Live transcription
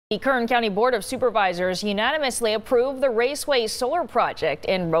The Kern County Board of Supervisors unanimously approved the Raceway solar project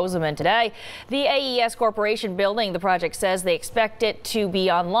in Rosamond today. The AES Corporation building, the project says they expect it to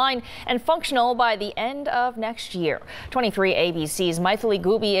be online and functional by the end of next year. 23 ABC's Mythili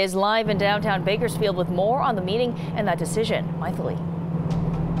Gooby is live in downtown Bakersfield with more on the meeting and that decision. Mythili.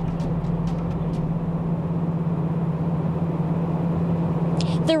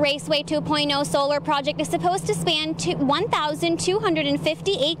 The Raceway 2.0 solar project is supposed to span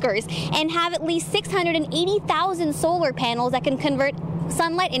 1,250 acres and have at least 680,000 solar panels that can convert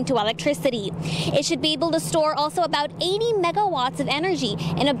sunlight into electricity. It should be able to store also about 80 megawatts of energy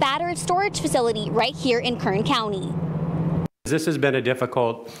in a battery storage facility right here in Kern County. This has been a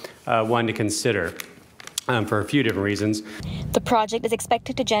difficult one to consider for a few different reasons. The project is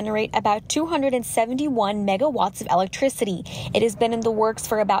expected to generate about 271 megawatts of electricity. It has been in the works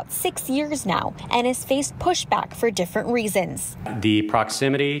for about 6 years now and has faced pushback for different reasons. The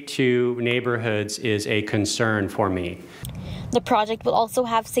proximity to neighborhoods is a concern for me. The project will also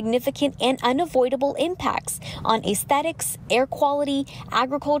have significant and unavoidable impacts on aesthetics, air quality,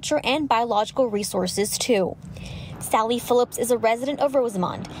 agriculture, and biological resources too. Sally Phillips is a resident of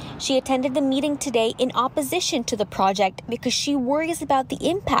Rosamond. She attended the meeting today in opposition to the project because she worries about the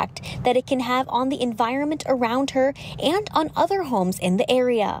impact that it can have on the environment around her and on other homes in the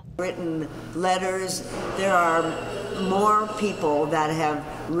area. Written letters, there are more people that have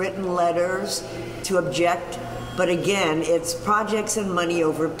written letters to object, but again, it's projects and money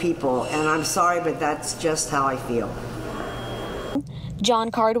over people, and I'm sorry, but that's just how I feel.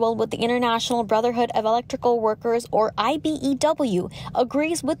 John Cardwell with the International Brotherhood of Electrical Workers, or IBEW,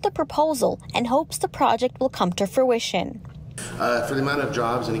 agrees with the proposal and hopes the project will come to fruition. For the amount of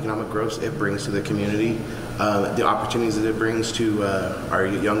jobs and economic growth it brings to the community, the opportunities that it brings to our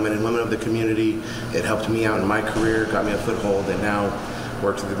young men and women of the community, it helped me out in my career, got me a foothold, and now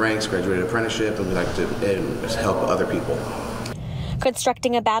worked through the ranks, graduated apprenticeship, and we like to help other people.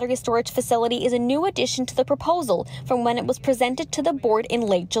 Constructing a battery storage facility is a new addition to the proposal from when it was presented to the board in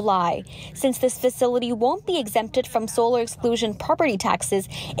late July. Since this facility won't be exempted from solar exclusion property taxes,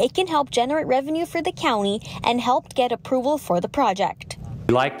 it can help generate revenue for the county and help get approval for the project.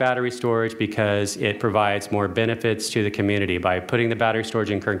 We like battery storage because it provides more benefits to the community. By putting the battery storage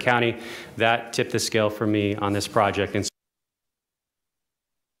in Kern County, that tipped the scale for me on this project.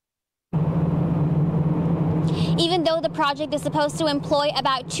 Even though the project is supposed to employ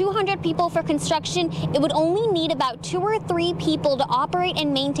about 200 people for construction, it would only need about 2 or 3 people to operate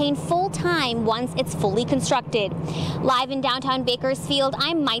and maintain full-time once it's fully constructed. Live in downtown Bakersfield,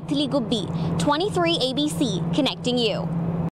 I'm Mythili Gooby, 23 ABC, connecting you.